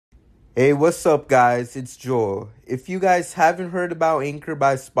Hey, what's up, guys? It's Joel. If you guys haven't heard about Anchor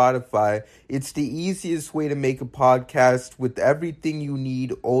by Spotify, it's the easiest way to make a podcast with everything you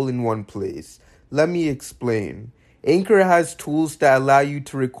need all in one place. Let me explain. Anchor has tools that allow you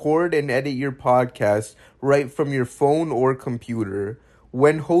to record and edit your podcast right from your phone or computer.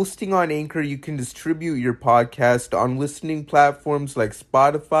 When hosting on Anchor, you can distribute your podcast on listening platforms like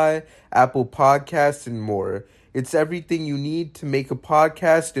Spotify, Apple Podcasts, and more. It's everything you need to make a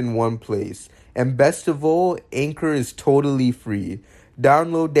podcast in one place. And best of all, Anchor is totally free.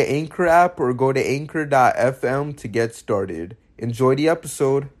 Download the Anchor app or go to anchor.fm to get started. Enjoy the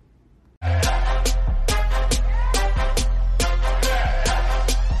episode.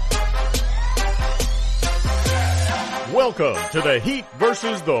 Welcome to the Heat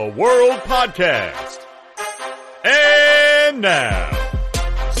versus the World podcast. And now,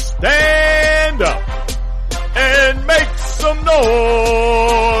 stand up and make some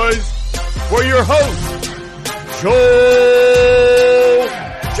noise for your host, Joel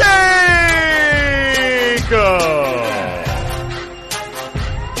Jacob.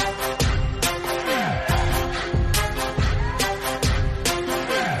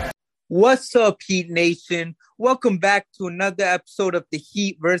 What's up, Heat Nation? Welcome back to another episode of the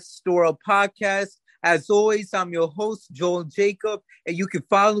Heat vs. the World podcast. As always, I'm your host, Joel Jacob, and you can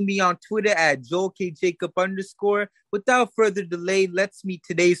follow me on Twitter at JoelKJacob_. Without further delay, let's meet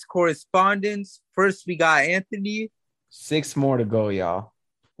today's correspondents. First, we got Anthony. 6 more to go, y'all.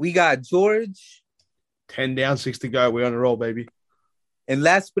 We got George. 10 down, 6 to go. We're on a roll, baby. And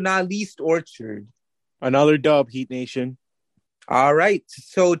last but not least, Orchard. Another dub, Heat Nation. All right,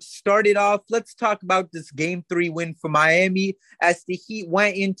 so to start it off, let's talk about this Game 3 win for Miami as the Heat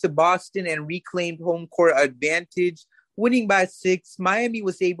went into Boston and reclaimed home court advantage. Winning by 6, Miami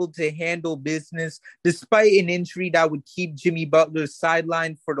was able to handle business despite an injury that would keep Jimmy Butler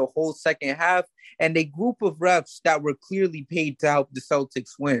sidelined for the whole second half and a group of refs that were clearly paid to help the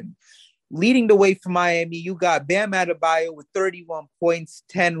Celtics win. Leading the way for Miami, you got Bam Adebayo with 31 points,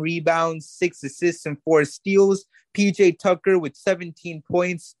 10 rebounds, 6 assists, and 4 steals. PJ Tucker with 17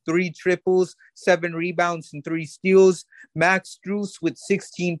 points, 3 triples, 7 rebounds, and 3 steals. Max Strus with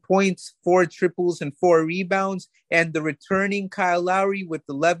 16 points, 4 triples, and 4 rebounds. And the returning Kyle Lowry with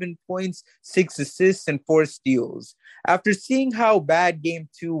 11 points, 6 assists, and 4 steals. After seeing how bad Game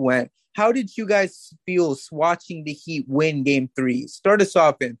 2 went, how did you guys feel watching the Heat win Game 3? Start us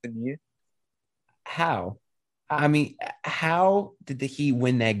off, Anthony. How? I mean, how did the Heat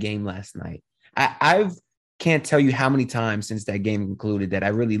win that game last night? I've can't tell you how many times since that game concluded that I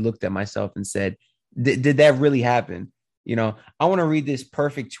really looked at myself and said, did that really happen? You know, I want to read this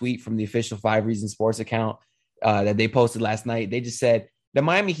perfect tweet from the official 5 Reasons Sports account that they posted last night. They just said, the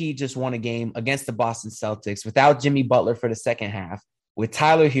Miami Heat just won a game against the Boston Celtics without Jimmy Butler for the second half, with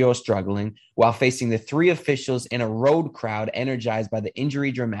Tyler Hero struggling while facing the 3 officials in a road crowd energized by the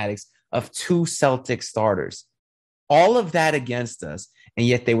injury dramatics of 2 Celtic starters. All of that against us, and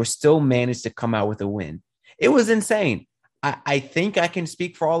yet they were still managed to come out with a win. It was insane. I think I can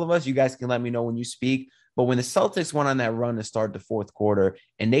speak for all of us. You guys can let me know when you speak. But when the Celtics went on that run to start the fourth quarter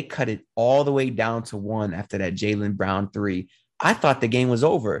and they cut it all the way down to 1 after that Jaylen Brown 3, I thought the game was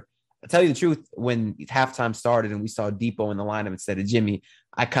over. I'll tell you the truth, when halftime started and we saw Depot in the lineup instead of Jimmy,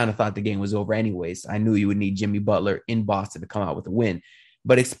 I kind of thought the game was over anyways. I knew you would need Jimmy Butler in Boston to come out with a win.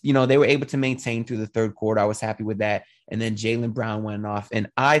 But, they were able to maintain through the third quarter. I was happy with that. And then Jaylen Brown went off,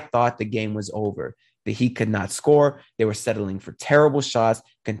 and I thought the game was over. The Heat could not score. They were settling for terrible shots,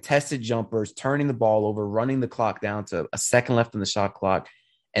 contested jumpers, turning the ball over, running the clock down to a second left on the shot clock.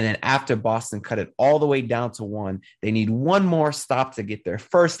 And then after Boston cut it all the way down to 1, they need one more stop to get their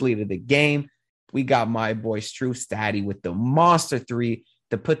first lead of the game. We got my boy Strus Statty with the monster 3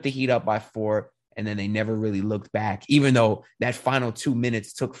 to put the Heat up by 4. And then they never really looked back, even though that final 2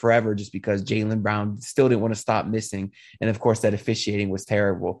 minutes took forever just because Jaylen Brown still didn't want to stop missing. And, of course, that officiating was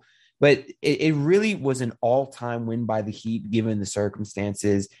terrible. But it really was an all-time win by the Heat, given the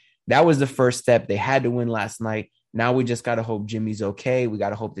circumstances. That was the first step. They had to win last night. Now we just got to hope Jimmy's okay. We got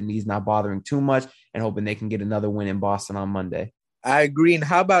to hope the knee's not bothering too much and hoping they can get another win in Boston on Monday. I agree. And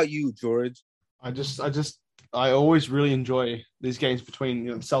how about you, George? I always really enjoy these games between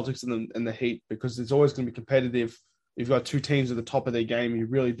the Celtics and the Heat because it's always going to be competitive. You've got 2 teams at the top of their game. You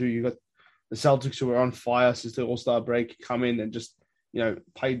really do. You've got the Celtics who are on fire since the All-Star break come in and just,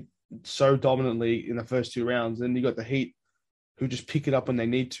 played so dominantly in the first 2 rounds. And you got the Heat who just pick it up when they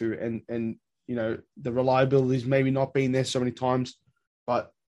need to. And the reliability's maybe not been there so many times,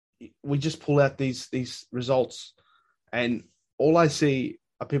 but we just pull out these results. And all I see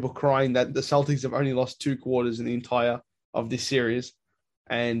are people crying that the Celtics have only lost 2 quarters in the entire of this series.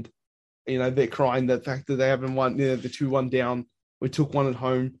 And They're crying the fact that they haven't won. The 2-1 down. We took one at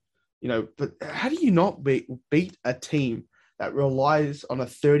home. But how do you not beat a team that relies on a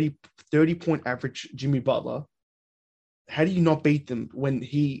 30 point average Jimmy Butler? How do you not beat them when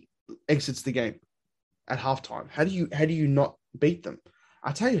he exits the game at halftime? How do you not beat them?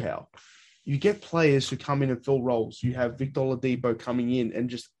 I'll tell you how. You get players who come in and fill roles. You have Victor Oladipo coming in and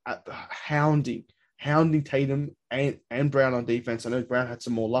just hounding Tatum and Brown on defense. I know Brown had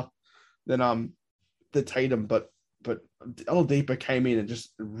some more luck than the Tatum, but Oladipo came in and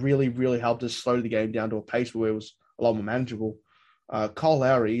just really, really helped us slow the game down to a pace where it was a lot more manageable. Kyle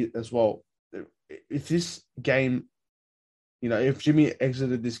Lowry as well. If this game, if Jimmy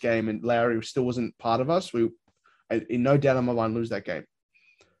exited this game and Lowry still wasn't part of us, we, in no doubt in my mind, lose that game.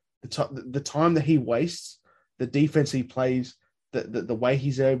 The time that he wastes, the defense he plays, the way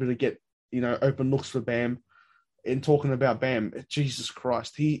he's able to get open looks for Bam. And talking about Bam, Jesus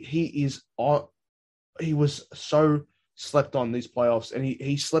Christ, he was so slept on these playoffs, and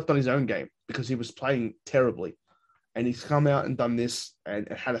he slept on his own game because he was playing terribly. And he's come out and done this and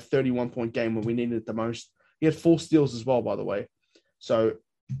had a 31-point game when we needed it the most. He had 4 steals as well, by the way. So,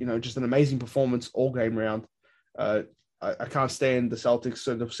 just an amazing performance all game round. I can't stand the Celtics,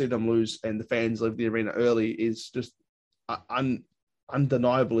 so to see them lose and the fans leave the arena early is just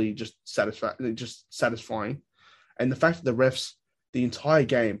undeniably just satisfying. And the fact that the refs, the entire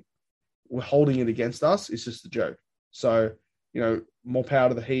game, were holding it against us is just a joke. So, more power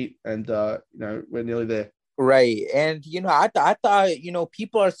to the Heat, and, we're nearly there. Right. And, I thought,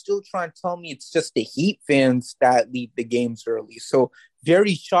 people are still trying to tell me it's just the Heat fans that lead the games early. So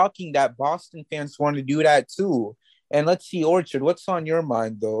very shocking that Boston fans want to do that too. And let's see, Orchard, what's on your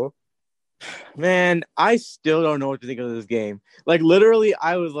mind, though? Man, I still don't know what to think of this game. Like, literally,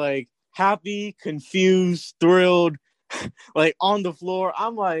 I was, like, happy, confused, thrilled, like, on the floor.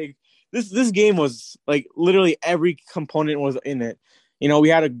 I'm like, this game was, like, literally every component was in it. We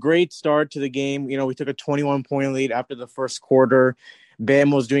had a great start to the game. We took a 21-point lead after the first quarter. Bam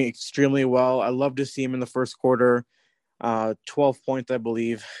was doing extremely well. I love to see him in the first quarter, 12 points, I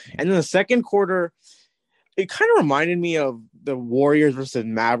believe. And then the second quarter, it kind of reminded me of the Warriors versus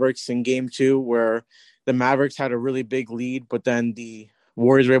Mavericks in game 2, where the Mavericks had a really big lead, but then the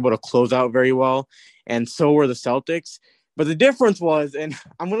Warriors were able to close out very well, and so were the Celtics. But the difference was, and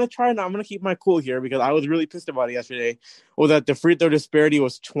I'm going to keep my cool here because I was really pissed about it yesterday, was that the free throw disparity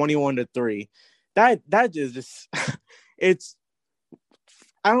was 21-3. That is just, it's,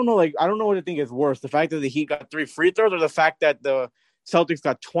 I don't know what I think is worse, the fact that the Heat got 3 free throws or the fact that the Celtics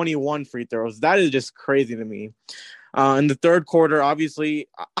got 21 free throws. That is just crazy to me. In the third quarter, obviously,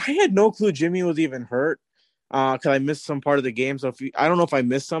 I had no clue Jimmy was even hurt because I missed some part of the game. So I don't know if I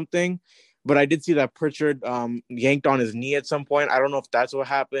missed something, but I did see that Pritchard yanked on his knee at some point. I don't know if that's what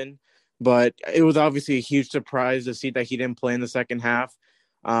happened, but it was obviously a huge surprise to see that he didn't play in the second half.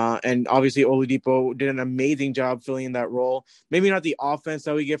 And obviously Oladipo did an amazing job filling in that role. Maybe not the offense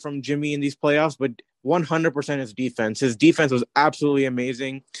that we get from Jimmy in these playoffs, but 100% his defense. His defense was absolutely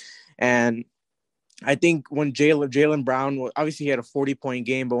amazing. And I think when Jaylen Brown, obviously he had a 40-point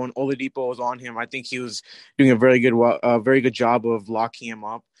game, but when Oladipo was on him, I think he was doing a very good job of locking him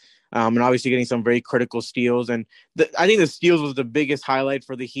up. And obviously getting some very critical steals. And I think the steals was the biggest highlight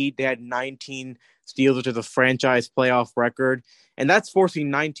for the Heat. They had 19 steals, which is a franchise playoff record. And that's forcing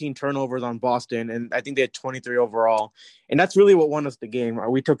 19 turnovers on Boston. And I think they had 23 overall. And that's really what won us the game.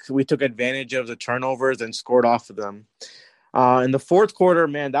 We took advantage of the turnovers and scored off of them. In the fourth quarter,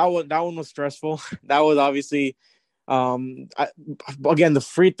 man, that one was stressful. That was obviously, again, the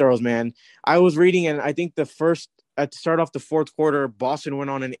free throws, man. I was reading, and I think at the start off the fourth quarter, Boston went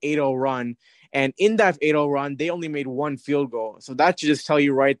on an 8-0 run. And in that 8-0 run, they only made 1 field goal. So that should just tell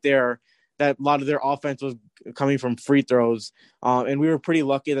you right there that a lot of their offense was coming from free throws. And we were pretty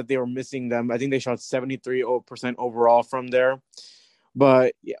lucky that they were missing them. I think they shot 73% overall from there.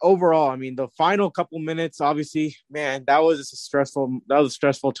 But yeah, overall, I mean, the final couple minutes, obviously, man, that was a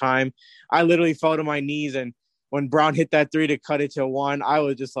stressful time. I literally fell to my knees. And when Brown hit that 3 to cut it to 1, I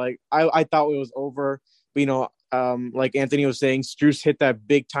was just like, I thought it was over. But, like Anthony was saying, Strus hit that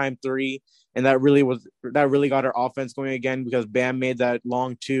big time 3, and that really got our offense going again because Bam made that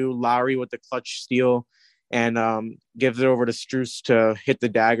long 2, Lowry with the clutch steal, and gives it over to Strus to hit the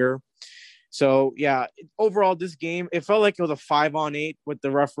dagger. So yeah, overall this game, it felt like it was a 5-on-8 with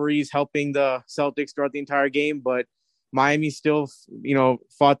the referees helping the Celtics throughout the entire game, but Miami still,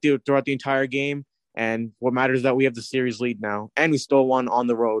 fought throughout the entire game. And what matters is that we have the series lead now, and we still won on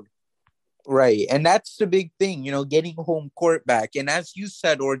the road. Right. And that's the big thing, getting home court back. And as you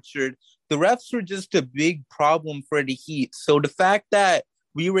said, Orchard, the refs were just a big problem for the Heat. So the fact that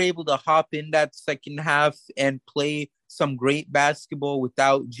we were able to hop in that second half and play some great basketball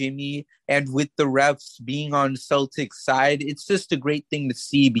without Jimmy and with the refs being on Celtics side. It's just a great thing to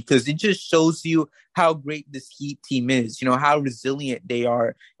see because it just shows you how great this Heat team is, how resilient they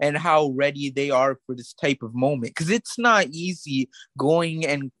are and how ready they are for this type of moment. Because it's not easy going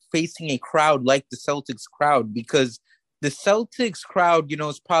and facing a crowd like the Celtics crowd, because the Celtics crowd,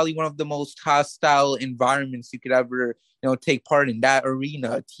 is probably one of the most hostile environments you could ever, take part in. That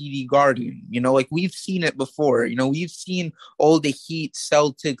arena, TD Garden, like we've seen it before. We've seen all the Heat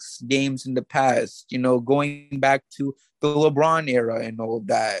Celtics games in the past, going back to the LeBron era and all of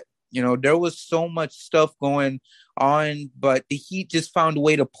that. There was so much stuff going on, but the Heat just found a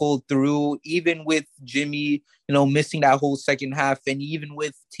way to pull through, even with Jimmy, missing that whole second half, and even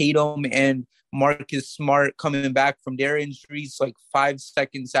with Tatum and Marcus Smart coming back from their injuries like 5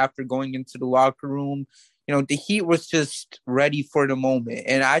 seconds after going into the locker room. The Heat was just ready for the moment,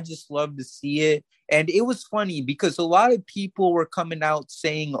 and I just love to see it. And it was funny because a lot of people were coming out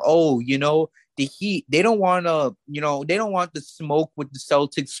saying, oh, the Heat, they don't want the smoke with the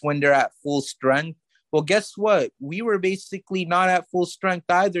Celtics when they're at full strength. Well, guess what? We were basically not at full strength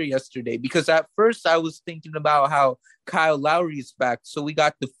either yesterday, because at first I was thinking about how Kyle Lowry's back, so we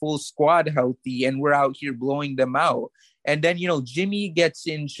got the full squad healthy and we're out here blowing them out. And then, Jimmy gets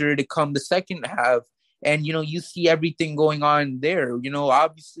injured to come the second half. And, you see everything going on there.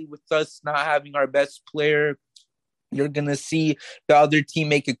 Obviously with us not having our best player, you're going to see the other team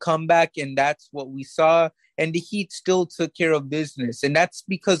make a comeback, and that's what we saw. And the Heat still took care of business. And that's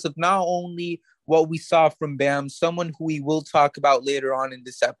because of not only what we saw from Bam, someone who we will talk about later on in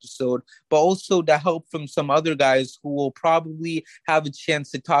this episode, but also the help from some other guys who will probably have a chance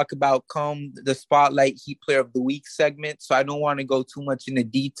to talk about come the Spotlight Heat Player of the Week segment. So I don't want to go too much into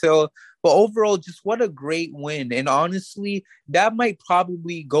detail. But overall, just what a great win. And honestly, that might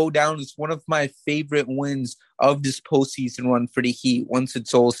probably go down as one of my favorite wins of this postseason run for the Heat once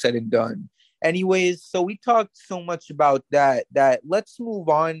it's all said and done. Anyways, so we talked so much about that let's move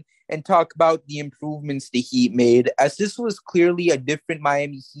on and talk about the improvements the Heat made, as this was clearly a different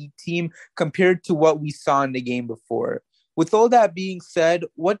Miami Heat team compared to what we saw in the game before. With all that being said,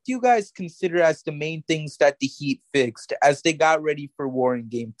 what do you guys consider as the main things that the Heat fixed as they got ready for war in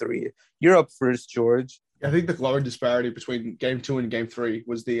Game 3? You're up first, George. I think the glowing disparity between Game 2 and Game 3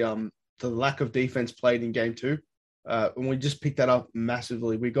 was the lack of defense played in Game 2. And we just picked that up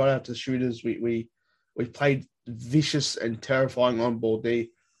massively. We got out to the shooters. We played vicious and terrifying on-ball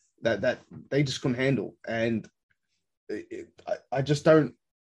D that they just couldn't handle. And I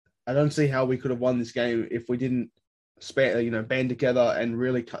don't see how we could have won this game if we didn't band together and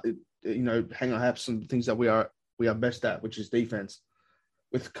really hang our hats on the things that we are best at, which is defense.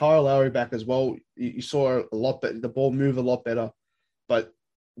 With Kyle Lowry back as well, you saw a lot better. The ball move a lot better. But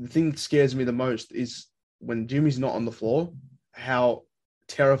the thing that scares me the most is when Jimmy's not on the floor, how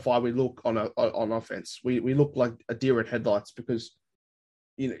terrified we look on offense. We look like a deer in headlights because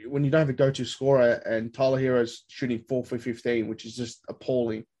when you don't have a go-to scorer and Tyler Hero's shooting 4 for 15, which is just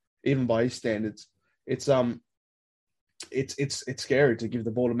appalling, even by his standards. It's scary to give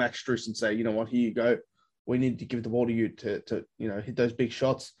the ball to Max Strus and say, you know what, here you go. We need to give the ball to you to hit those big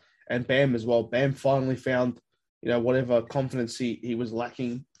shots. And Bam as well. Bam finally found whatever confidence he was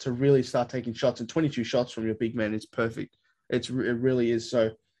lacking to really start taking shots. And 22 shots from your big man is perfect. It really is.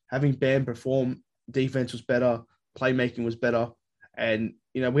 So having Bam perform, defense was better, playmaking was better, and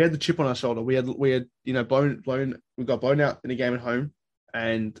we had the chip on our shoulder. We had we got blown out in a game at home,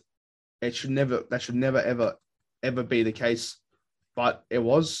 and that should never ever be the case, but it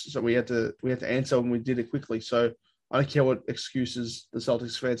was. So we had to answer, and we did it quickly. So I don't care what excuses the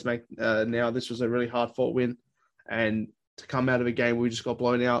Celtics fans make now. This was a really hard fought win, and to come out of a game where we just got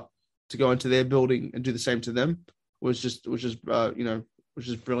blown out, to go into their building and do the same to them was just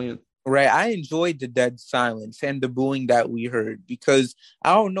brilliant. Right. I enjoyed the dead silence and the booing that we heard because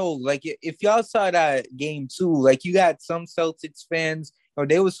I don't know, like if y'all saw that game too, like you got some Celtics fans,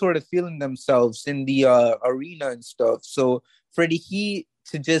 they were sort of feeling themselves in the arena and stuff. So for the Heat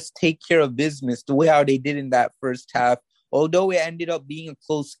to just take care of business the way how they did in that first half, although it ended up being a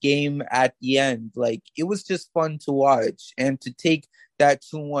close game at the end, like it was just fun to watch and to take that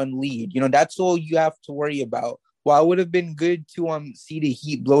 2-1 lead. That's all you have to worry about. While it would have been good to see the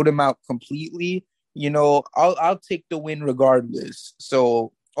Heat blow them out completely, I'll take the win regardless.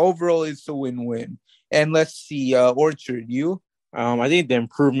 So overall, it's a win-win. And let's see, Orchard, you? I think the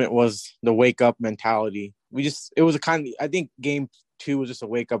improvement was the wake-up mentality. I think Game 2 was just a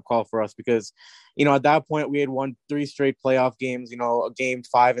wake-up call for us because, at that point we had won 3 straight playoff games, Game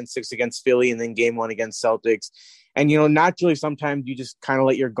 5 and 6 against Philly and then Game 1 against Celtics. And, naturally, sometimes you just kind of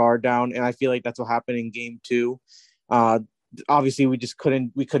let your guard down. And I feel like that's what happened in game 2. Obviously, we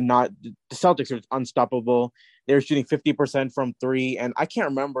could not. The Celtics are unstoppable. They were shooting 50% from 3. And I can't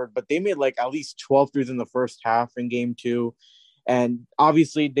remember, but they made like at least 12 threes in the first half in game 2. And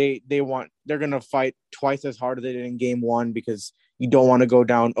obviously, they're going to fight twice as hard as they did in game 1 because you don't want to go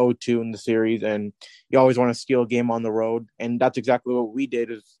down 0-2 in the series. And you always want to steal a game on the road. And that's exactly what we did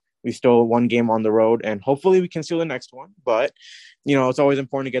is we stole one game on the road, and hopefully we can steal the next one. But, it's always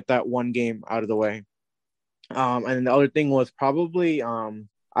important to get that one game out of the way. And the other thing was probably,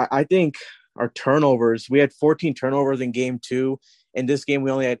 I think our turnovers. We had 14 turnovers in game 2. In this game, we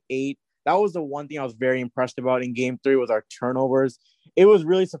only had 8. That was the one thing I was very impressed about in game 3 was our turnovers. It was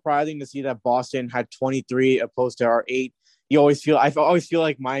really surprising to see that Boston had 23 opposed to our 8. I always feel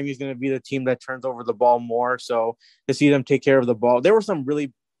like Miami is going to be the team that turns over the ball more. So to see them take care of the ball, there were some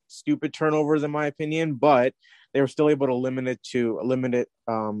really stupid turnovers in my opinion, but they were still able to limit it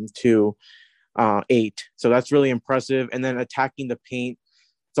to 8. So that's really impressive. And then attacking the paint,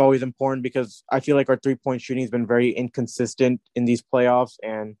 it's always important because I feel like our 3-point shooting has been very inconsistent in these playoffs.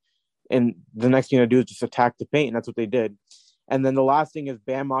 And the next thing to do is just attack the paint, and that's what they did. And then the last thing is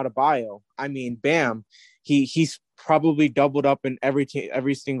Bam Adebayo. I mean, Bam, he's probably doubled up in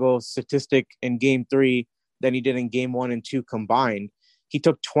every single statistic in game 3 than he did in game 1 and 2 combined. He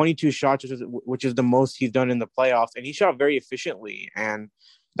took 22 shots, which is the most he's done in the playoffs, and he shot very efficiently. And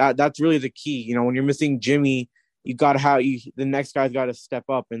that's really the key. When you're missing Jimmy, you got to have the next guy's got to step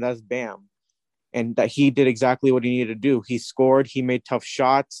up, and that's Bam. And that he did exactly what he needed to do. He scored. He made tough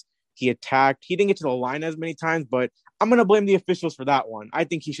shots. He attacked. He didn't get to the line as many times, but I'm going to blame the officials for that one. I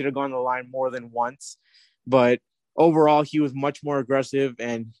think he should have gone to the line more than once. But overall, he was much more aggressive,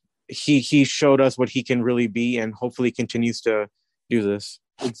 and he showed us what he can really be, and hopefully continues to do this.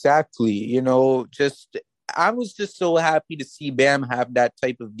 Exactly. I was just so happy to see Bam have that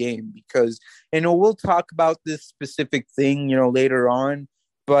type of game because, we'll talk about this specific thing, later on.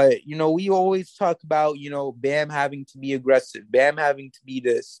 But, we always talk about, Bam having to be aggressive, Bam having to be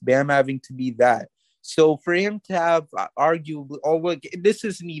this, Bam having to be that. So for him to have arguably, this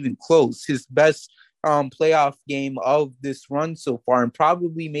isn't even close, his best playoff game of this run so far, and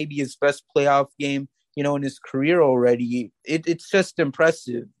probably maybe his best playoff game, in his career already, it's just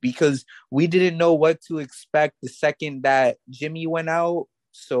impressive because we didn't know what to expect the second that Jimmy went out.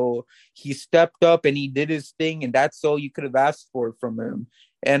 So he stepped up and he did his thing, and that's all you could have asked for from him.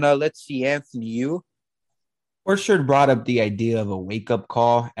 And let's see, Anthony, you? Horsford brought up the idea of a wake-up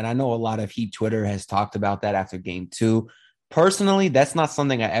call, and I know a lot of Heat Twitter has talked about that after game 2. Personally, that's not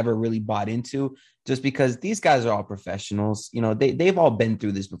something I ever really bought into just because these guys are all professionals. They've all been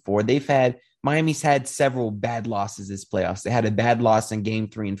through this before. Miami's had several bad losses this playoffs. They had a bad loss in game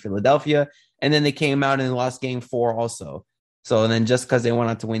 3 in Philadelphia, and then they came out and lost game 4 also. So then just because they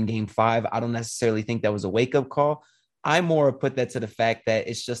went on to win game 5, I don't necessarily think that was a wake-up call. I more put that to the fact that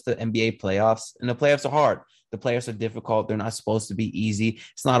it's just the NBA playoffs, and the playoffs are hard. The playoffs are difficult. They're not supposed to be easy.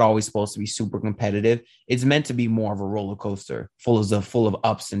 It's not always supposed to be super competitive. It's meant to be more of a roller coaster, full of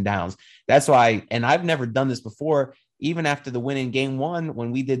ups and downs. That's why, and I've never done this before, even after the win in game 1,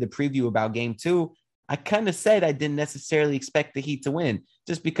 when we did the preview about game 2, I kind of said I didn't necessarily expect the Heat to win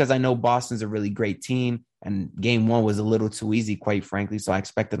just because I know Boston's a really great team, and game 1 was a little too easy, quite frankly. So I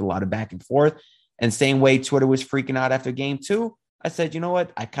expected a lot of back and forth. And same way Twitter was freaking out after game 2, I said, you know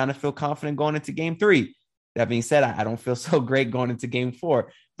what? I kind of feel confident going into game 3. That being said, I don't feel so great going into game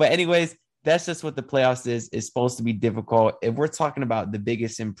 4. But anyways, that's just what the playoffs is. It's supposed to be difficult. If we're talking about the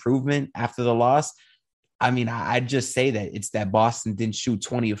biggest improvement after the loss, I'd just say that it's that Boston didn't shoot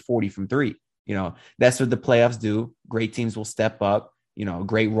 20 of 40 from 3. That's what the playoffs do. Great teams will step up.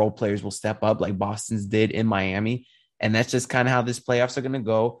 Great role players will step up like Boston's did in Miami. And that's just kind of how this playoffs are going to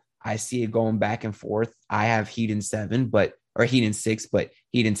go. I see it going back and forth. I have Heat in 7, Heat in 6, but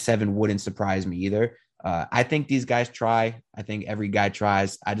Heat in 7 wouldn't surprise me either. I think these guys try. I think every guy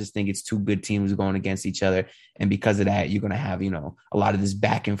tries. I just think it's two good teams going against each other. And because of that, you're going to have, a lot of this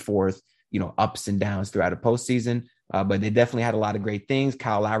back and forth, ups and downs throughout a postseason. But they definitely had a lot of great things.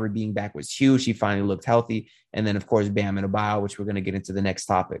 Kyle Lowry being back was huge. He finally looked healthy. And then, of course, Bam Adebayo, which we're going to get into the next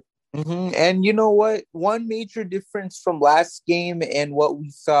topic. Mm-hmm. And you know what? One major difference from last game and what we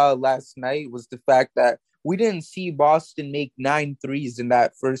saw last night was the fact that we didn't see Boston make 9 threes in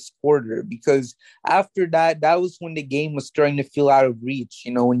that first quarter, because after that was when the game was starting to feel out of reach,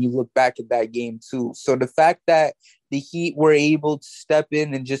 when you look back at that game too. So the fact that the Heat were able to step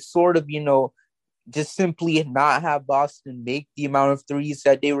in and just sort of, just simply not have Boston make the amount of threes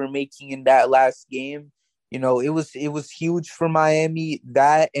that they were making in that last game, It was huge for Miami.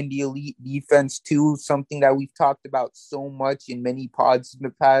 That and the elite defense too, something that we've talked about so much in many pods in the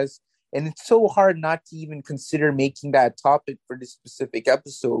past. And it's so hard not to even consider making that topic for this specific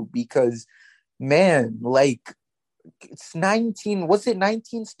episode because, man, like it's 19, was it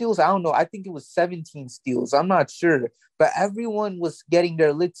 19 steals? I don't know. I think it was 17 steals. I'm not sure. But everyone was getting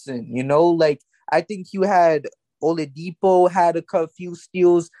their licks in. Like I think you had Oladipo had a few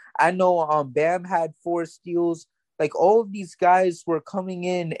steals. I know Bam had 4 steals. Like all of these guys were coming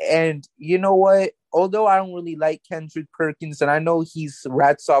in, and you know what? Although I don't really like Kendrick Perkins, and I know he's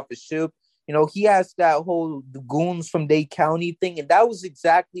rats off a ship, he has that whole the goons from Dade County thing, and that was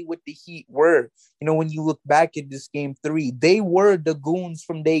exactly what the Heat were. When you look back at this game 3, they were the goons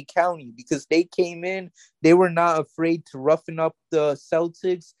from Dade County because they came in, they were not afraid to roughen up the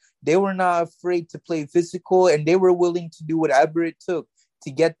Celtics. They were not afraid to play physical, and they were willing to do whatever it took to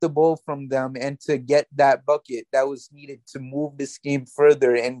get the ball from them and to get that bucket that was needed to move this game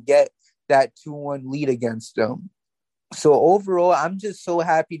further and get that 2-1 lead against them. So overall, I'm just so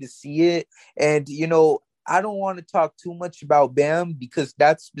happy to see it. And, I don't want to talk too much about Bam because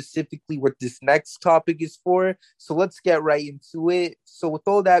that's specifically what this next topic is for. So let's get right into it. So with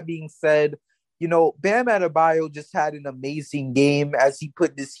all that being said, Bam Adebayo just had an amazing game as he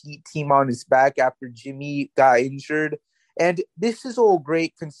put this Heat team on his back after Jimmy got injured. And this is all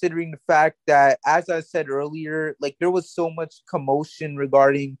great considering the fact that, as I said earlier, like there was so much commotion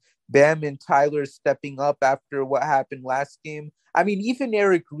regarding Bam and Tyler stepping up after what happened last game. I mean, even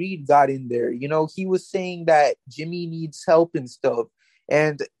Eric Reed got in there. He was saying that Jimmy needs help and stuff.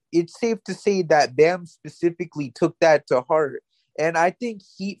 And it's safe to say that Bam specifically took that to heart. And I think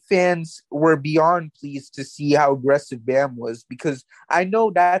Heat fans were beyond pleased to see how aggressive Bam was because I know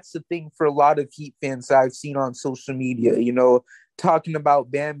that's the thing for a lot of Heat fans I've seen on social media, talking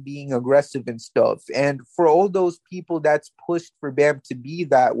about Bam being aggressive and stuff. And for all those people that's pushed for Bam to be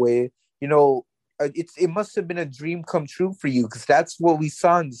that way, it must have been a dream come true for you because that's what we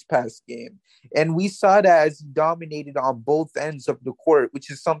saw in this past game. And we saw that as he dominated on both ends of the court, which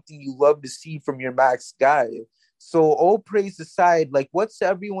is something you love to see from your max guy. So all praise aside, like what's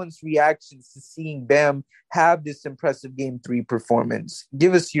everyone's reactions to seeing Bam have this impressive game 3 performance?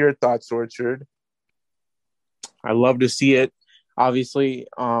 Give us your thoughts, Orchard. I love to see it. Obviously,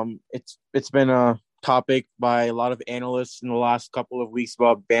 it's been a topic by a lot of analysts in the last couple of weeks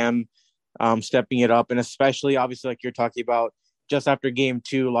about Bam stepping it up, and especially obviously like you're talking about just after game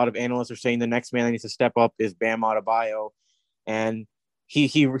 2, a lot of analysts are saying the next man that needs to step up is Bam Adebayo, and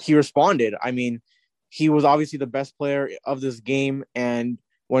he responded. I mean, he was obviously the best player of this game. And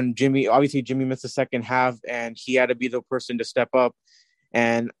when Jimmy missed the second half and he had to be the person to step up.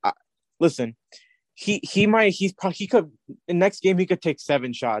 And listen, he could, in next game, he could take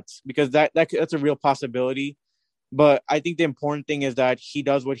 7 shots because that's a real possibility. But I think the important thing is that he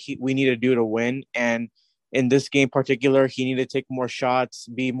does what we need to do to win. And in this game particular, he needed to take more shots,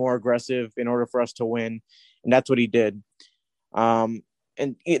 be more aggressive in order for us to win. And that's what he did.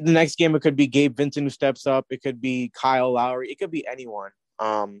 And the next game, it could be Gabe Vincent who steps up. It could be Kyle Lowry. It could be anyone.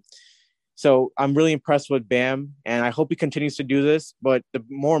 So I'm really impressed with Bam, and I hope he continues to do this. But the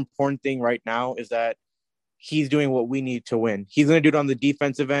more important thing right now is that he's doing what we need to win. He's going to do it on the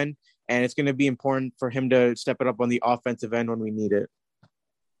defensive end, and it's going to be important for him to step it up on the offensive end when we need it.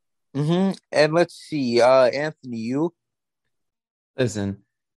 Mm-hmm. And let's see, Anthony, you? Listen,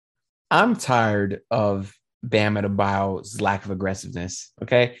 I'm tired of Bam Adebayo's lack of aggressiveness,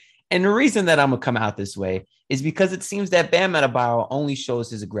 okay? And the reason that I'm going to come out this way is because it seems that Bam Adebayo only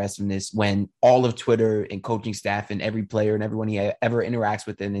shows his aggressiveness when all of Twitter and coaching staff and every player and everyone he ever interacts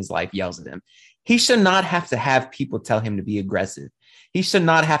with in his life yells at him. He should not have to have people tell him to be aggressive. He should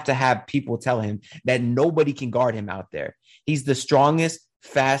not have to have people tell him that nobody can guard him out there. He's the strongest,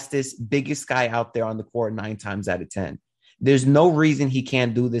 fastest, biggest guy out there on the court 9 times out of 10. There's no reason he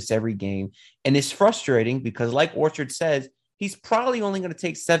can't do this every game. And it's frustrating because, like Orchard says, he's probably only going to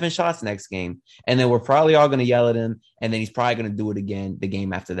take 7 shots next game. And then we're probably all going to yell at him. And then he's probably going to do it again the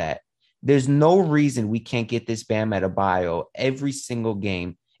game after that. There's no reason we can't get this Bam Adebayo every single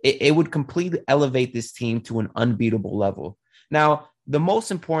game. It would completely elevate this team to an unbeatable level. Now, the most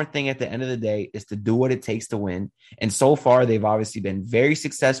important thing at the end of the day is to do what it takes to win. And so far, they've obviously been very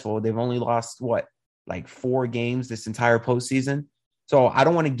successful. They've only lost, 4 games this entire postseason. So I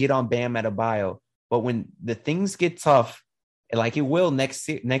don't want to get on Bam Adebayo, but when the things get tough, like it will next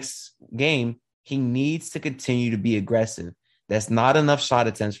game, he needs to continue to be aggressive. That's not enough shot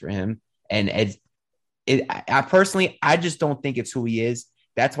attempts for him. And I personally just don't think it's who he is.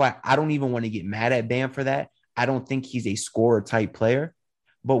 That's why I don't even want to get mad at Bam for that. I don't think he's a scorer type player,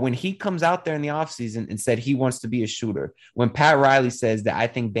 But when he comes out there in the offseason and said he wants to be a shooter, when Pat Riley says that I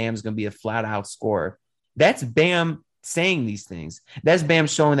think Bam's going to be a flat out scorer, that's Bam saying these things. That's Bam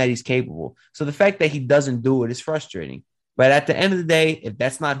showing that he's capable. So the fact that he doesn't do it is frustrating. But at the end of the day, if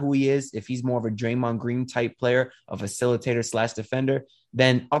that's not who he is, if he's more of a Draymond Green type player, a facilitator / defender,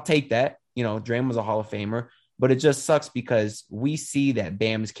 then I'll take that. You know, Draymond's a Hall of Famer, but it just sucks because we see that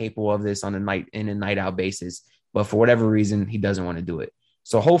Bam is capable of this on a night in and night out basis. But for whatever reason, he doesn't want to do it.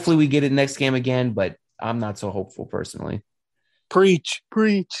 So hopefully we get it next game again, but I'm not so hopeful personally. Preach.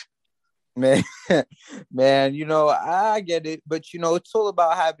 Man, you know, I get it, but you know, it's all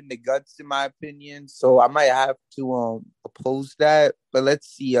about having the guts, in my opinion. So I might have to oppose that. But let's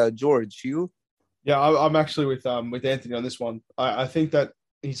see, George, you? Yeah, I'm actually with Anthony on this one. I think that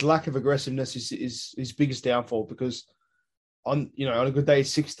his lack of aggressiveness is his biggest downfall because on a good day,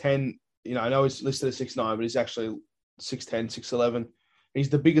 he's 6'10". You know, I know he's listed as 6'9", but he's actually 6'10", 6'11". He's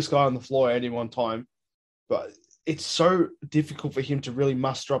the biggest guy on the floor at any one time, but it's so difficult for him to really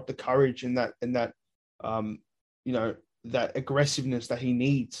muster up the courage and that that aggressiveness that he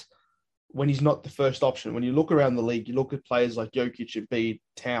needs when he's not the first option. When you look around the league, you look at players like Jokic, Embiid,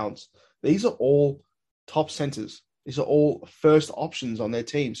 Towns. These are all top centers. These are all first options on their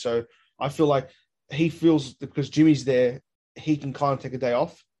team. So I feel like he feels because Jimmy's there, he can kind of take a day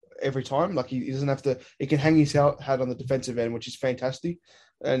off every time. Like he doesn't have to, he can hang his hat on the defensive end, which is fantastic.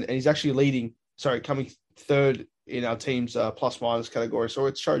 And he's actually coming third in our team's plus minus category. So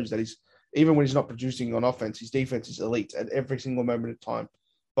it shows that he's, even when he's not producing on offense, his defense is elite at every single moment of time.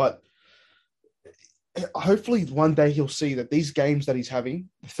 But hopefully one day he'll see that these games that he's having,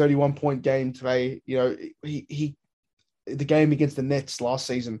 the 31-point game today, you know, the game against the Nets last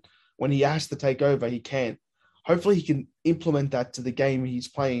season, when he has to take over, he can. Hopefully he can implement that to the game he's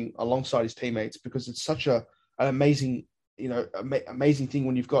playing alongside his teammates, because it's such an amazing, amazing thing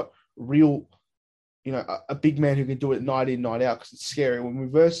when you've got real, a big man who can do it night in, night out, because it's scary. When we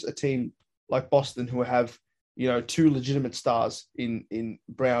verse a team like Boston who have, two legitimate stars in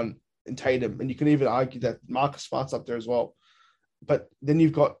Brown and Tatum, and you can even argue that Marcus Smart's up there as well. But then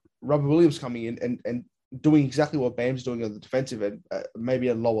you've got Robert Williams coming in and doing exactly what Bam's doing on the defensive end, maybe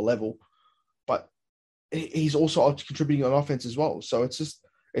at a lower level. But he's also contributing on offense as well. So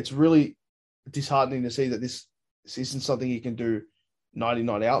it's really disheartening to see that this isn't something he can do night in,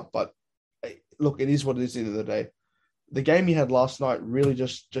 night out. But look, it is what it is at the end of the day. The game he had last night really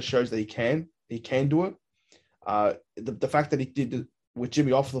just shows that he can do it. The fact that he did it with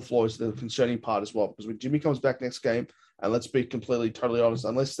Jimmy off the floor is the concerning part as well, because when Jimmy comes back next game, and let's be totally honest,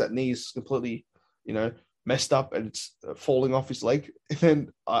 unless that knee is completely, messed up and it's falling off his leg,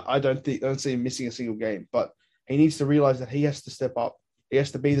 then I don't see him missing a single game. But he needs to realize that he has to step up. He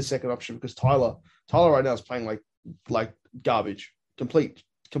has to be the second option, because Tyler right now is playing like garbage, complete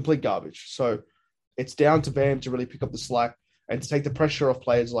garbage. So it's down to Bam to really pick up the slack and to take the pressure off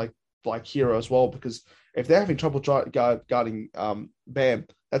players like Hero as well, because if they're having trouble guarding Bam,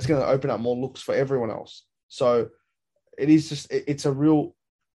 that's going to open up more looks for everyone else. So it's a real,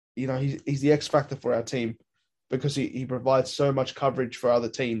 he's the X factor for our team, because he provides so much coverage for other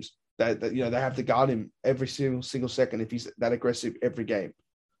teams that they have to guard him every single second if he's that aggressive every game.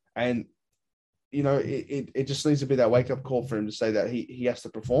 And it just needs to be that wake up call for him to say that he has to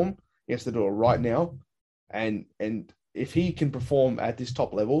perform. He has to do it right now. And if he can perform at this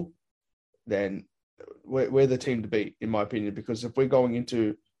top level, then we're the team to beat, in my opinion, because if we're going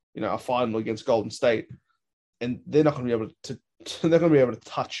into, a final against Golden State, and they're not going to be able to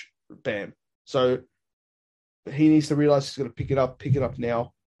touch Bam. So he needs to realize he's going to pick it up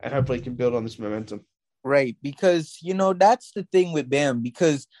now, and hopefully he can build on this momentum. Right, because, that's the thing with Bam,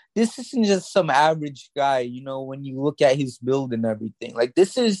 because this isn't just some average guy, when you look at his build and everything. Like,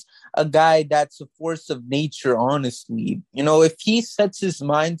 this is a guy that's a force of nature, honestly. If he sets his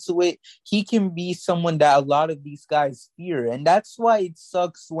mind to it, he can be someone that a lot of these guys fear. And that's why it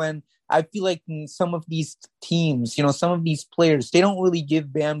sucks when I feel like some of these teams, some of these players, they don't really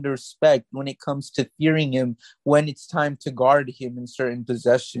give Bam the respect when it comes to fearing him when it's time to guard him in certain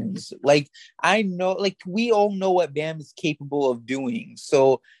possessions. Like, I know, we all know what Bam is capable of doing.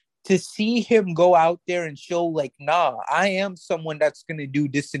 So to see him go out there and show, nah, I am someone that's going to do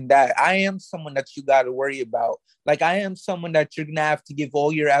this and that. I am someone that you got to worry about. I am someone that you're going to have to give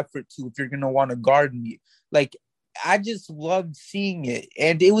all your effort to if you're going to want to guard me. I just loved seeing it.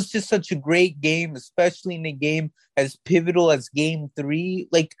 And it was just such a great game, especially in a game as pivotal as Game 3.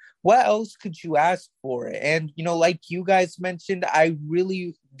 What else could you ask for? And, like you guys mentioned, I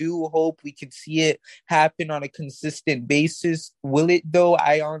really do hope we could see it happen on a consistent basis. Will it though?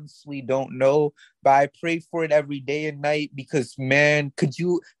 I honestly don't know, but I pray for it every day and night because, man, could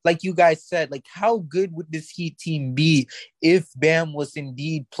you, like you guys said, like how good would this Heat team be if Bam was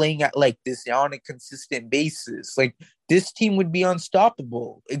indeed playing at like this on a consistent basis? Like this team would be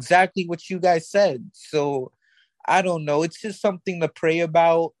unstoppable. Exactly what you guys said. So I don't know. It's just something to pray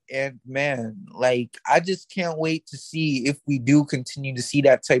about. And man, like, I just can't wait to see if we do continue to see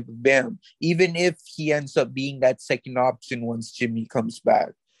that type of Bam, even if he ends up being that second option once Jimmy comes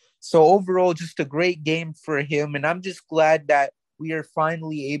back. So overall, just a great game for him. And I'm just glad that we are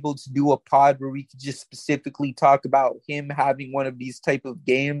finally able to do a pod where we could just specifically talk about him having one of these type of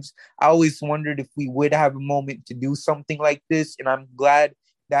games. I always wondered if we would have a moment to do something like this. And I'm glad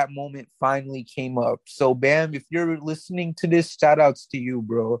that moment finally came up. So Bam, if you're listening to this, shout outs to you,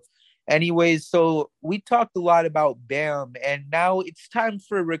 bro. Anyways, so we talked a lot about Bam, and now it's time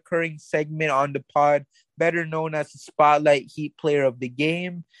for a recurring segment on the pod, better known as the Spotlight Heat Player of the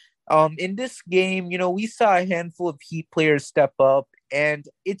Game. In this game, you know, we saw a handful of Heat players step up, and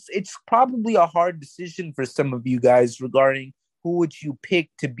it's probably a hard decision for some of you guys regarding who would you pick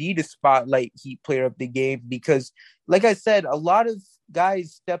to be the Spotlight Heat Player of the Game, because like I said, a lot of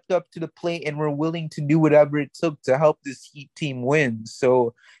guys stepped up to the plate and were willing to do whatever it took to help this Heat team win.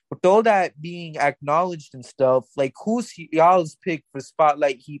 So with all that being acknowledged and stuff, like who's y'all's pick for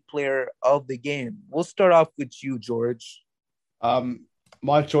Spotlight Heat Player of the Game? We'll start off with you, George.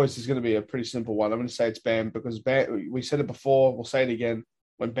 My choice is going to be a pretty simple one. I'm going to say it's Bam because Bam, we said it before, we'll say it again.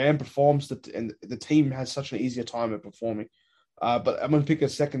 When Bam performs, and the team has such an easier time at performing. But I'm going to pick a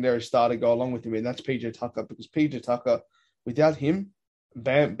secondary star to go along with him, and that's PJ Tucker, because PJ Tucker, without him,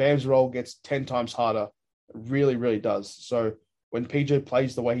 Bam's role gets 10 times harder. It really, really does. So when PJ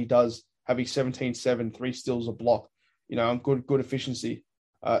plays the way he does, having 17-7, 3 steals a block, you know, and good efficiency,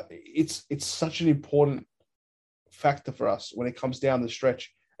 it's such an important factor for us when it comes down the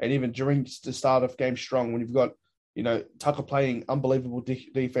stretch, and even during the start of game strong, when you've got, you know, Tucker playing unbelievable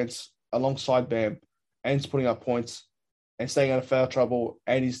defense alongside Bam, and he's putting up points and staying out of foul trouble,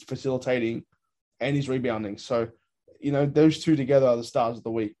 and he's facilitating, and he's rebounding. So, you know, those two together are the stars of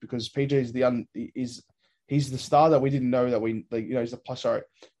the week, because PJ is he's the star that we didn't know that we, like, you know, he's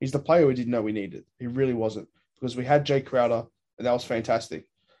the player we didn't know we needed. He really wasn't, because we had Jay Crowder, and that was fantastic,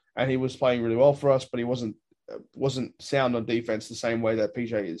 and he was playing really well for us, but he wasn't sound on defense the same way that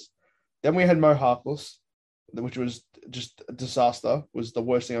PJ is. Then we had Mo Harkless, which was just a disaster, was the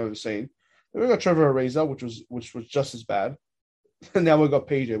worst thing I've ever seen. Then we got Trevor Ariza, which was just as bad. And now we've got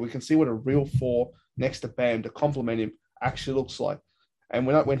PJ. We can see what a real 4 next to Bam to complement him actually looks like. And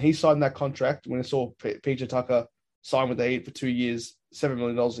when he signed that contract, when I saw PJ Tucker sign with the Heat for 2 years, $7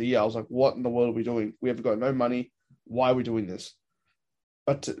 million a year, I was like, what in the world are we doing? We have got no money. Why are we doing this?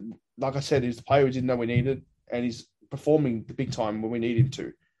 But like I said, he's the player we didn't know we needed, and he's performing the big time when we need him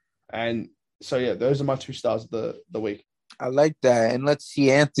to. And so, yeah, those are my 2 stars of the week. I like that. And let's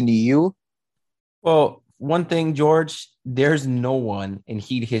see, Anthony, you? Well, one thing, George, there's no one in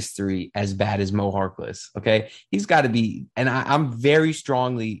Heat history as bad as Mo Harkless. Okay, he's got to be, and I'm very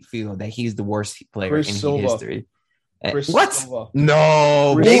strongly feel that he's the worst player in Heat history. What? Silva.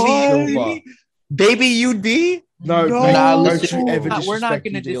 No, baby UD. No, don't you ever we're not disrespect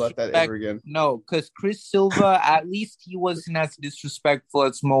going to UD disrespect like that ever again. No, because Chris Silva, at least he wasn't as disrespectful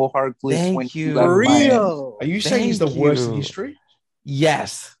as Mo Harkless. Thank you. For real. Are you saying he's the worst in history?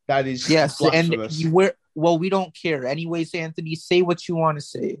 Yes. That is blasphemous. And we don't care. Anyways, Anthony, say what you want to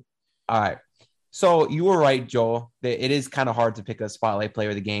say. All right. So you were right, Joel. That it is kind of hard to pick a spotlight player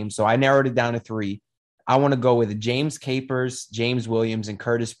of the game. So I narrowed it down to 3. I want to go with James Capers, James Williams, and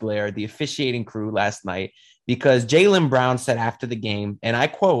Curtis Blair, the officiating crew last night, because Jaylen Brown said after the game, and I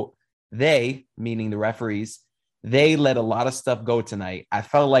quote, they, meaning the referees, they let a lot of stuff go tonight. I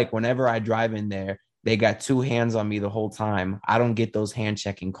felt like whenever I drive in there, they got 2 hands on me the whole time. I don't get those hand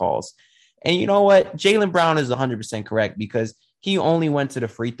checking calls. And you know what? Jaylen Brown is 100% correct, because he only went to the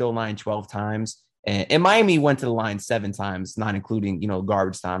free throw line 12 times. And Miami went to the line 7 times, not including, you know,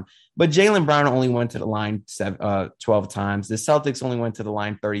 garbage time. But Jaylen Brown only went to the line 12 times. The Celtics only went to the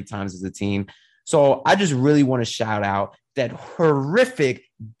line 30 times as a team. So I just really want to shout out that horrific,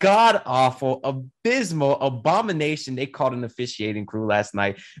 god-awful, abysmal abomination they called an officiating crew last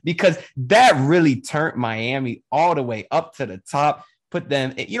night, because that really turned Miami all the way up to the top, put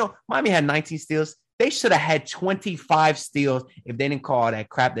them, you know, Miami had 19 steals. They should have had 25 steals if they didn't call that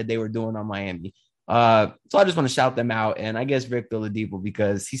crap that they were doing on Miami. So I just want to shout them out, and I guess Victor Oladipo,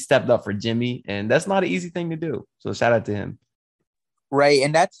 because he stepped up for Jimmy, and that's not an easy thing to do. So shout out to him. Right.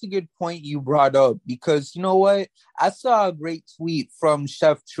 And that's a good point you brought up because you know what? I saw a great tweet from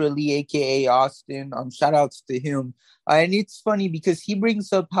Chef Trilly, aka Austin. Shout outs to him. And it's funny because he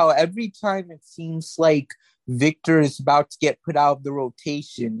brings up how every time it seems like Victor is about to get put out of the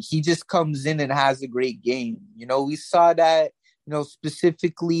rotation, he just comes in and has a great game. We saw that,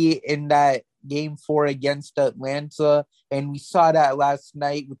 specifically in that game 4 against Atlanta. And we saw that last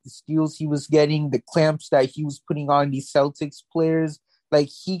night with the steals he was getting, the clamps that he was putting on these Celtics players. Like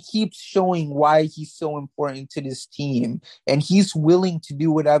he keeps showing why he's so important to this team, and he's willing to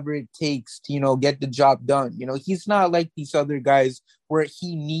do whatever it takes to, get the job done. He's not like these other guys where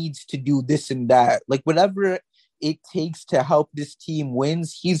he needs to do this and that. Like whatever it takes to help this team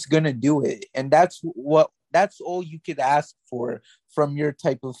wins, he's gonna do it, and that's all you could ask for from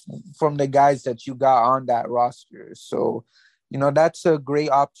from the guys that you got on that roster. So, that's a great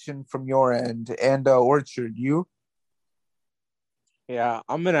option from your end. And Orchard, you? Yeah,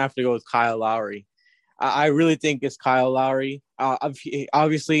 I'm gonna have to go with Kyle Lowry. I really think it's Kyle Lowry.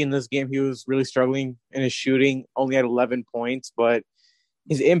 Obviously, in this game, he was really struggling in his shooting, only had 11 points, but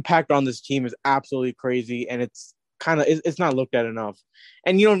his impact on this team is absolutely crazy, and it's not looked at enough.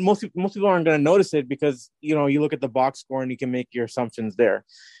 And most people aren't going to notice it because you look at the box score and you can make your assumptions there.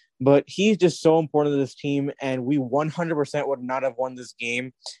 But he's just so important to this team, and we 100% would not have won this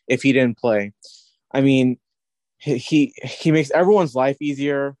game if he didn't play. I mean, he makes everyone's life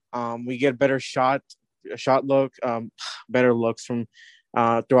easier. We get better shot look, better looks from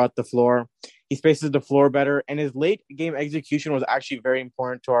throughout the floor. He spaces the floor better, and his late game execution was actually very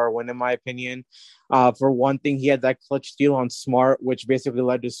important to our win, in my opinion. For one thing, he had that clutch steal on Smart, which basically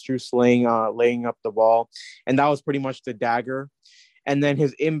led to Strus laying up the ball, and that was pretty much the dagger. And then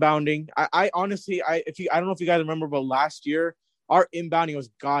his inbounding, I honestly, I don't know if you guys remember, but last year our inbounding was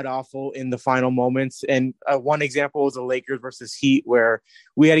god awful in the final moments. And one example was the Lakers versus Heat, where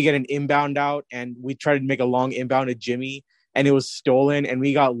we had to get an inbound out and we tried to make a long inbound to Jimmy, and it was stolen. And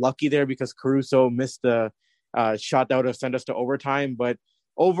we got lucky there because Caruso missed the shot that would have sent us to overtime. But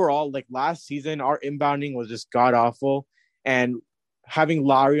overall, like last season, our inbounding was just god awful. And having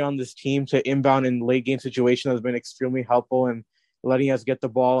Lowry on this team to inbound in late game situations has been extremely helpful in letting us get the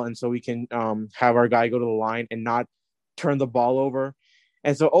ball. And so we can have our guy go to the line and not turn the ball over.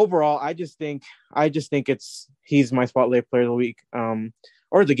 And so overall, I just think he's my spotlight player of the week,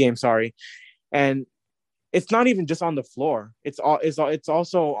 or the game, sorry. And it's not even just on the floor. It's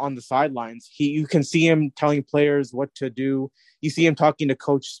also on the sidelines. You can see him telling players what to do. You see him talking to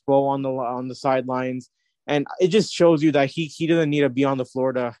Coach Spo on the sidelines, and it just shows you that he doesn't need to be on the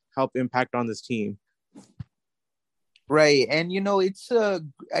floor to help impact on this team. Right. And, it's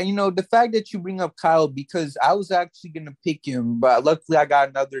the fact that you bring up Kyle, because I was actually going to pick him, but luckily I got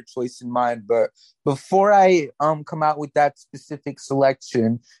another choice in mind. But before I come out with that specific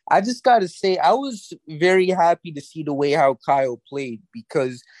selection, I just got to say I was very happy to see the way how Kyle played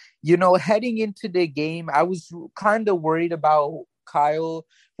because, heading into the game, I was kind of worried about Kyle.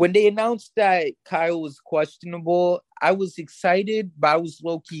 When they announced that Kyle was questionable, I was excited, but I was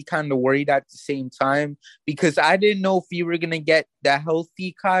low-key kind of worried at the same time because I didn't know if we were going to get the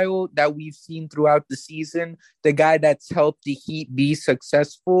healthy Kyle that we've seen throughout the season, the guy that's helped the Heat be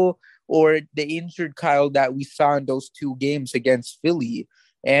successful, or the injured Kyle that we saw in those 2 games against Philly.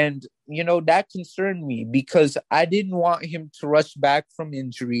 And, that concerned me because I didn't want him to rush back from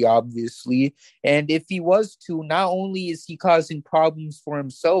injury, obviously. And if he was to, not only is he causing problems for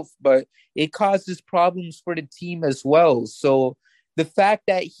himself, but it causes problems for the team as well. So the fact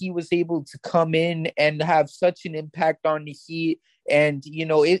that he was able to come in and have such an impact on the Heat, and,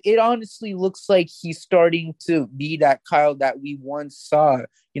 it honestly looks like he's starting to be that Kyle that we once saw,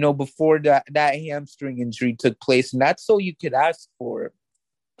 before that hamstring injury took place. And that's all you could ask for.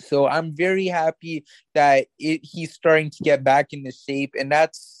 So I'm very happy that he's starting to get back into shape. And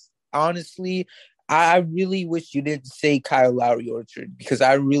that's honestly, I really wish you didn't say Kyle Lowry, Orchard, because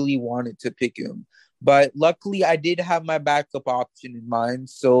I really wanted to pick him. But luckily, I did have my backup option in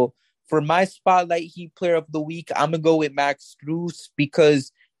mind. So for my Spotlight Heat Player of the Week, I'm going to go with Max Strus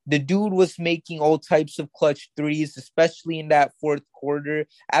because the dude was making all types of clutch threes, especially in that fourth quarter.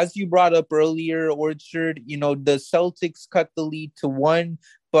 As you brought up earlier, Orchard, the Celtics cut the lead to 1,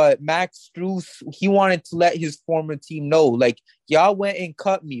 but Max Strus, he wanted to let his former team know, like, y'all went and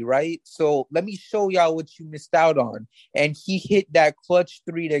cut me, right? So let me show y'all what you missed out on. And he hit that clutch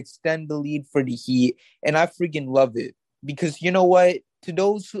 3 to extend the lead for the Heat, and I freaking love it. Because you know what? To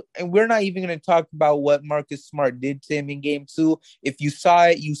those who, and we're not even going to talk about what Marcus Smart did to him in game 2. If you saw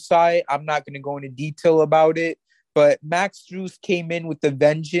it, you saw it. I'm not going to go into detail about it. But Max Strus came in with the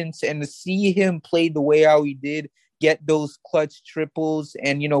vengeance, and to see him play the way how he did get those clutch triples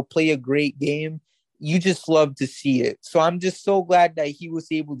and, play a great game, you just love to see it. So I'm just so glad that he was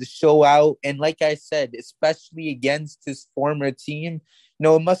able to show out. And like I said, especially against his former team,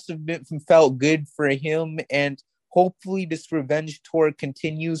 it must have felt good for him. And hopefully this revenge tour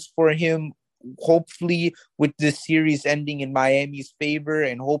continues for him. Hopefully with this series ending in Miami's favor,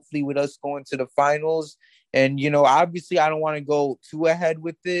 and hopefully with us going to the finals. And, obviously I don't want to go too ahead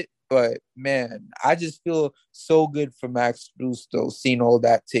with it, but man, I just feel so good for Max Strus, though, seeing all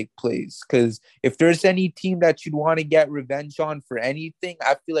that take place. Because if there's any team that you'd want to get revenge on for anything,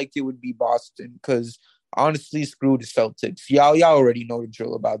 I feel like it would be Boston. Because honestly, screw the Celtics. Y'all already know the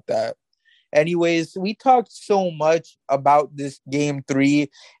drill about that. Anyways, we talked so much about this game 3.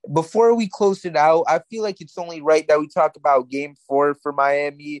 Before we close it out, I feel like it's only right that we talk about game 4 for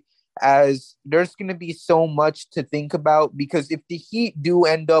Miami, as there's going to be so much to think about, because if the Heat do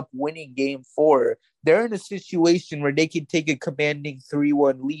end up winning game 4, they're in a situation where they can take a commanding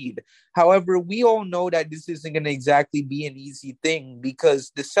 3-1 lead. However, we all know that this isn't going to exactly be an easy thing,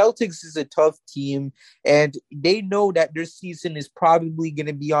 because the Celtics is a tough team, and they know that their season is probably going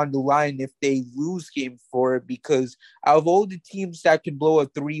to be on the line if they lose game 4, because out of all the teams that can blow a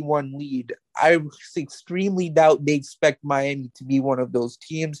 3-1 lead, I extremely doubt they expect Miami to be one of those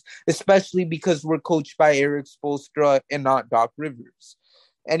teams, especially because we're coached by Eric Spoelstra and not Doc Rivers.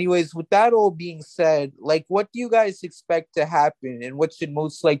 Anyways, with that all being said, what do you guys expect to happen, and what should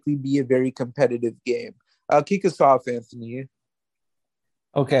most likely be a very competitive game? Kick us off, Anthony.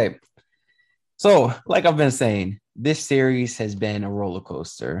 Okay. So, like I've been saying, this series has been a roller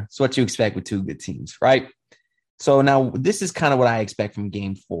coaster. It's what you expect with two good teams, right? So now this is kind of what I expect from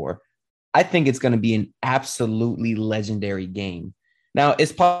game 4. I think it's going to be an absolutely legendary game. Now,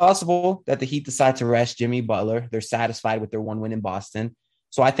 it's possible that the Heat decide to rest Jimmy Butler. They're satisfied with their 1 win in Boston.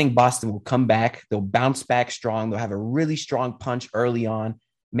 So I think Boston will come back. They'll bounce back strong. They'll have a really strong punch early on,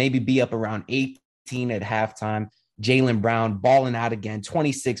 maybe be up around 18 at halftime. Jaylen Brown balling out again,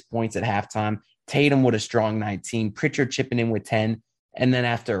 26 points at halftime. Tatum with a strong 19. Pritchard chipping in with 10. And then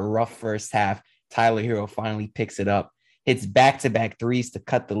after a rough first half, Tyler Hero finally picks it up. Hits back-to-back threes to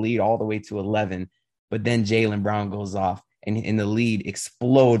cut the lead all the way to 11. But then Jaylen Brown goes off, and the lead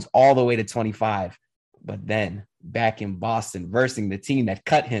explodes all the way to 25. But then back in Boston, versing the team that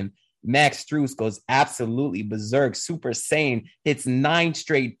cut him, Max Strus goes absolutely berserk, Super Saiyan, hits 9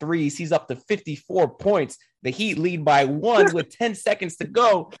 straight threes. He's up to 54 points. The Heat lead by 1 with 10 seconds to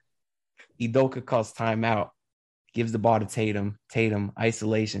go. Udoka calls timeout, gives the ball to Tatum. Tatum,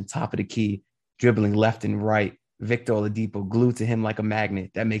 isolation, top of the key, dribbling left and right. Victor Oladipo glued to him like a magnet.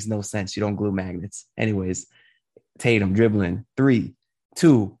 That makes no sense. You don't glue magnets. Anyways, Tatum dribbling 3,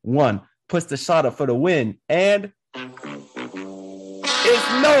 2, 1. Puts the shot up for the win, and it's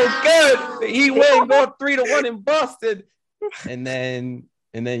no good. He win, go 3-1 in Boston, and then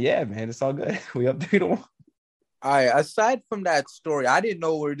yeah, man, it's all good. We up 3-1. All right, aside from that story, I didn't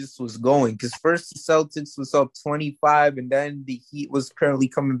know where this was going, because first the Celtics was up 25, and then the Heat was currently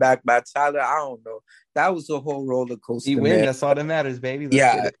coming back by Tyler. I don't know. That was a whole roller coaster. He win. That's all that matters, baby.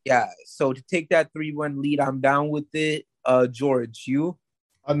 Yeah. So to take that 3-1 lead, I'm down with it. George, you?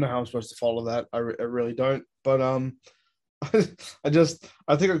 I don't know how I'm supposed to follow that. I really don't. But I think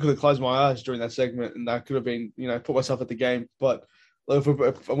I could have closed my eyes during that segment, and that could have been, put myself at the game. But if I'm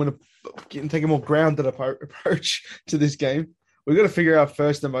going to take a more grounded approach to this game, we've got to figure out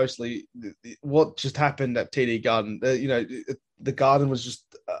first and mostly what just happened at TD Garden. The Garden was just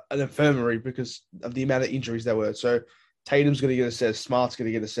an infirmary because of the amount of injuries there were. So Tatum's going to get assessed. Smart's going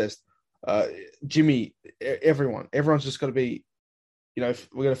to get assessed. Jimmy, everyone's just got to be, we're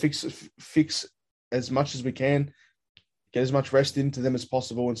going to fix as much as we can, get as much rest into them as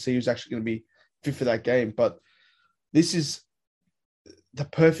possible, and see who's actually going to be fit for that game. But this is the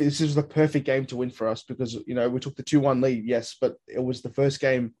perfect game to win for us, because we took the 2-1 lead, yes, but it was the first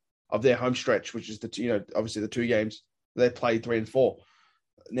game of their home stretch, which is obviously the 2 games they played, 3 and 4.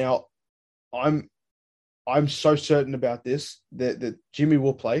 Now, I'm so certain about this that Jimmy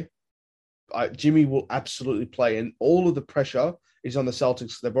will play. Jimmy will absolutely play, and all of the pressure is on the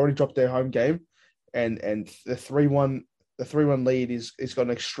Celtics. They've already dropped their home game, and the 3-1 lead is got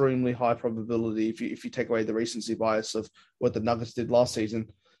an extremely high probability. If you take away the recency bias of what the Nuggets did last season,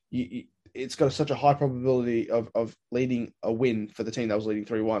 it's got such a high probability of leading a win for the team that was leading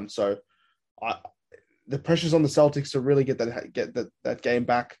 3-1. So, the pressure's on the Celtics to really get that game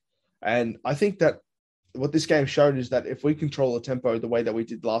back, and I think that what this game showed is that if we control the tempo the way that we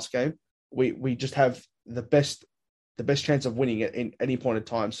did last game, we just have the best chance of winning it in any point in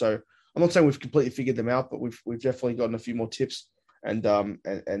time. So I'm not saying we've completely figured them out, but we've definitely gotten a few more tips, and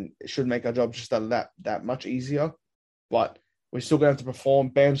it should make our job just that much easier. but we're still going to have to perform.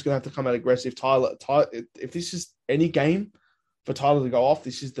 Bam's going to have to come out aggressive. Tyler, if this is any game for Tyler to go off,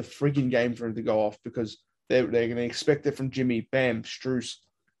 this is the freaking game for him to go off because they're going to expect it from Jimmy, Bam, Strus,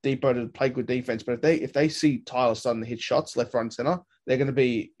 Depot to play good defense. But if they see Tyler starting to hit shots left, right, and center, they're going to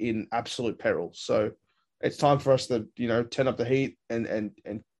be in absolute peril. So it's time for us to turn up the heat and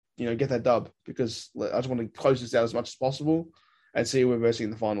get that dub because I just want to close this out as much as possible and see who we're versing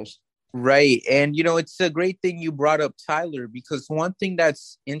in the finals. Right. And, it's a great thing you brought up Tyler, because one thing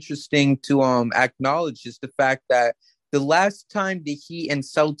that's interesting to acknowledge is the fact that the last time the Heat and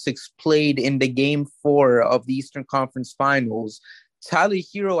Celtics played in the Game 4 of the Eastern Conference Finals, Tyler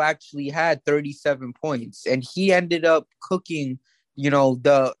Hero actually had 37 points, and he ended up cooking,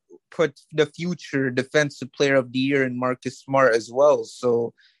 the future Defensive Player of the Year in Marcus Smart as well.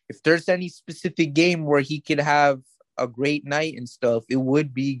 So if there's any specific game where he could have a great night and stuff, it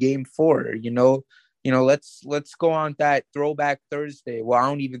would be Game 4. Let's go on that Throwback Thursday. Well, I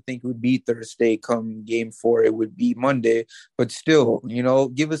don't even think it would be Thursday come Game 4. It would be Monday, but still,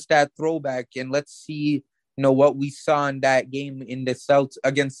 give us that throwback and let's see, what we saw in that game in the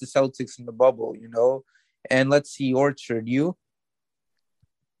against the Celtics in the bubble, and let's see. Orchard, you?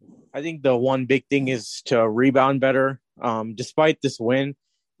 I think the one big thing is to rebound better. Despite this win,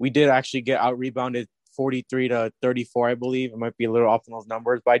 we did actually get out rebounded 43-34, I believe. It might be a little off on those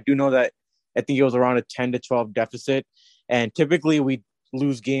numbers, but I do know that I think it was around a 10-12 deficit. And typically we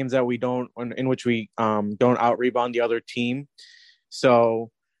lose games that we don't, in which we don't out rebound the other team.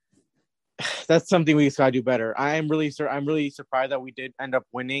 So that's something we just gotta do better. I'm really surprised that we did end up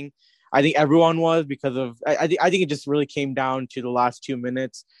winning. I think everyone was because of, I think it just really came down to the last 2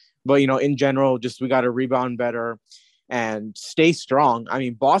 minutes. But, in general, just we got to rebound better and stay strong. I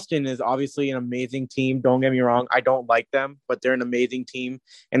mean, Boston is obviously an amazing team. Don't get me wrong. I don't like them, but they're an amazing team.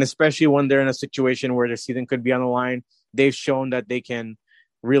 And especially when they're in a situation where their season could be on the line, they've shown that they can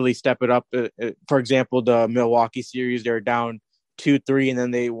really step it up. For example, the Milwaukee series, they're down 2-3, and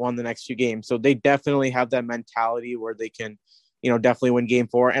then they won the next few games. So they definitely have that mentality where they can, definitely win Game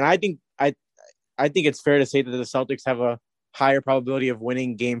 4. And I think it's fair to say that the Celtics have a higher probability of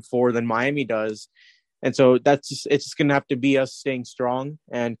winning Game 4 than Miami does. And so it's just going to have to be us staying strong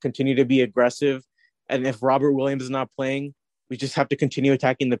and continue to be aggressive. And if Robert Williams is not playing, we just have to continue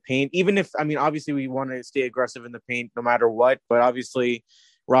attacking the paint. Even if, obviously we want to stay aggressive in the paint no matter what, but obviously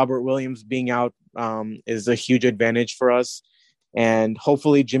Robert Williams being out is a huge advantage for us. And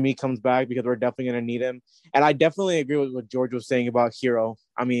hopefully Jimmy comes back because we're definitely going to need him. And I definitely agree with what George was saying about Hero.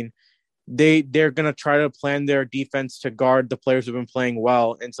 They're going to try to plan their defense to guard the players who've been playing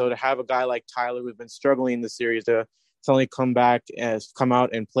well. And so to have a guy like Tyler who's been struggling in the series to suddenly come out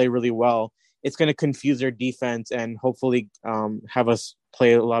and play really well, it's going to confuse their defense and hopefully have us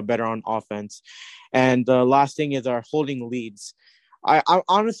play a lot better on offense. And the last thing is our holding leads. I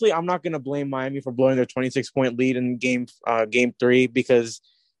honestly, I'm not going to blame Miami for blowing their 26-point lead in game 3 because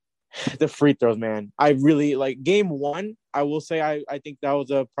the free throws, man. I really like Game 1. I will say I think that was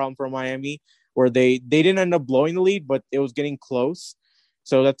a problem for Miami where they didn't end up blowing the lead, but it was getting close.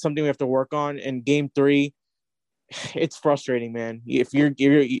 So that's something we have to work on. And Game 3, it's frustrating, man. If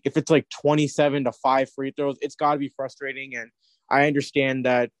it's like 27-5 free throws, it's got to be frustrating. And I understand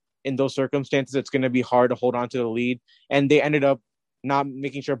that in those circumstances, it's going to be hard to hold on to the lead. And they ended up not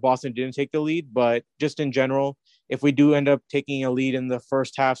making sure Boston didn't take the lead. But just in general, if we do end up taking a lead in the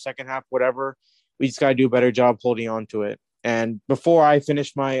first half, second half, whatever, we just got to do a better job holding on to it. And before I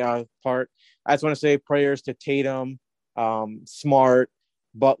finish my part, I just want to say prayers to Tatum, Smart,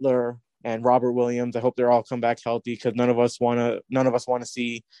 Butler, and Robert Williams. I hope they're all come back healthy because none of us want to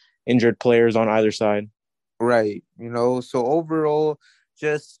see injured players on either side. Right. So overall,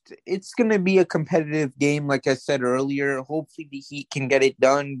 it's going to be a competitive game. Like I said earlier, hopefully the Heat can get it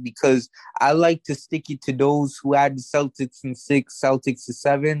done because I like to stick it to those who had the Celtics in 6, Celtics in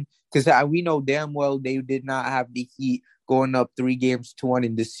 7, because we know damn well they did not have the Heat going up 3-1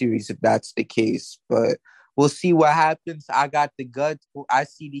 in this series if that's the case. But we'll see what happens. I got the guts. I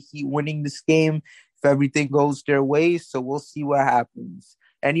see the Heat winning this game if everything goes their way. So we'll see what happens.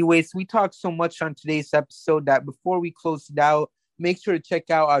 Anyways, we talked so much on today's episode that before we close it out, make sure to check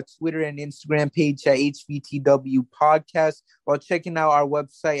out our Twitter and Instagram page at HVTW Podcast while checking out our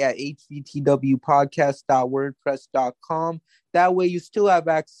website at hvtwpodcast.wordpress.com. That way you still have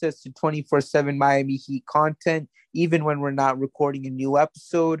access to 24/7 Miami Heat content, even when we're not recording a new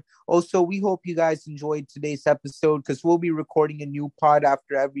episode. Also, we hope you guys enjoyed today's episode because we'll be recording a new pod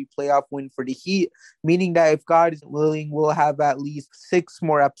after every playoff win for the Heat, meaning that if God is willing, we'll have at least 6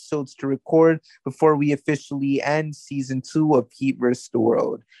 more episodes to record before we officially end season 2 of Heat vs. the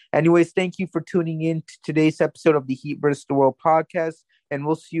World. Anyways, thank you for tuning in to today's episode of the Heat vs. the World podcast, and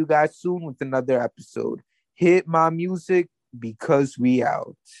we'll see you guys soon with another episode. Hit my music because we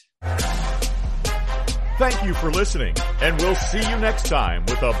out. Thank you for listening, and we'll see you next time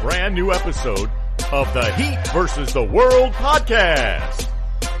with a brand new episode of the Heat vs. the World podcast.